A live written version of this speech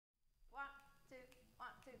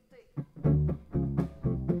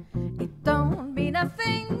It don't mean a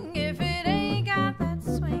thing if it ain't got that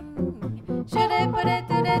swing.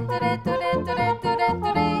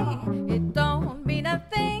 It don't mean a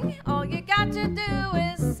thing, all you got to do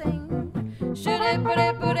is sing.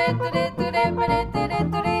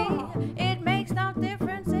 It makes no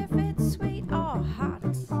difference if it's sweet or hot.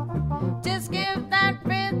 Just give that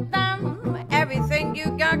rhythm everything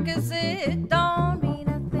you got, 'cause it don't mean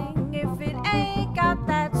a thing if it ain't got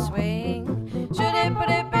that swing.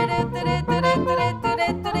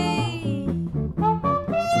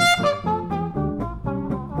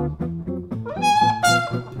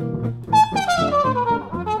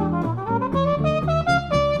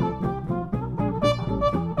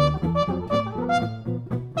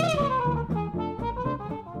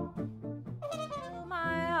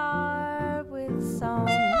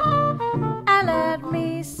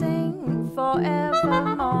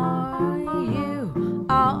 Forevermore, you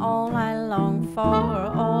are all I long for,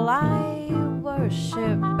 all I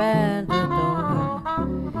worship and adore.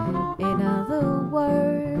 In other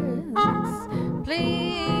words,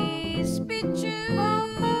 please be true.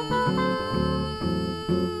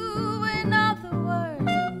 In other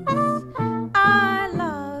words, I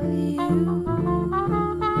love you.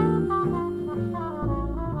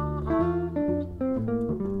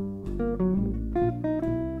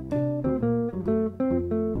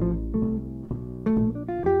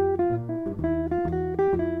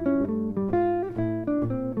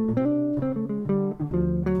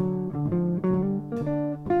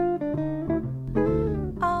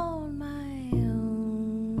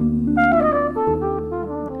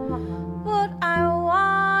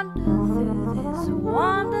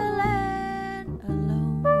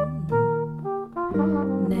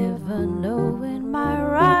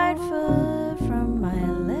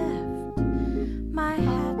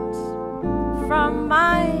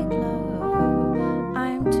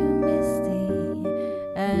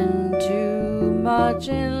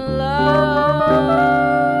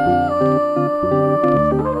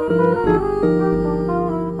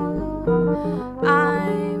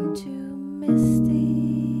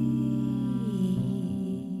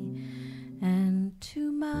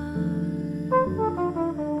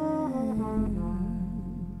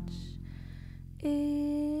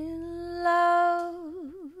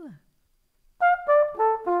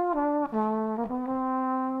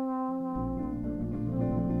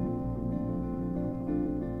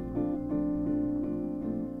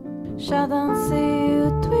 Já dancei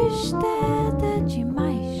o twisted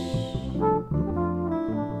demais,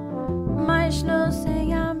 mas não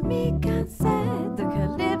sei a me cansei do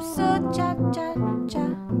calypso cha-cha-cha.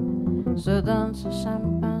 Je danço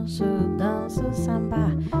samba, je danço samba,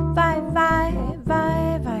 vai, vai,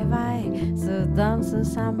 vai, vai, vai. Je danço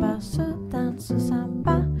samba, je danço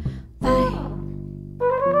samba, vai.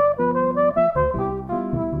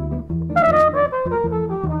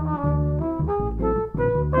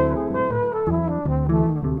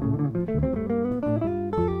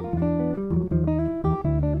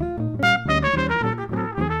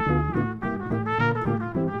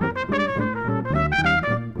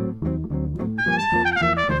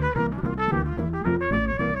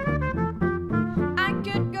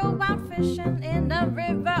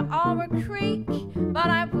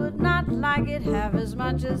 Have as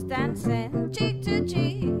much as dancing cheek to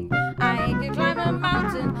cheek. I ain't gonna climb a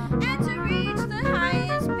mountain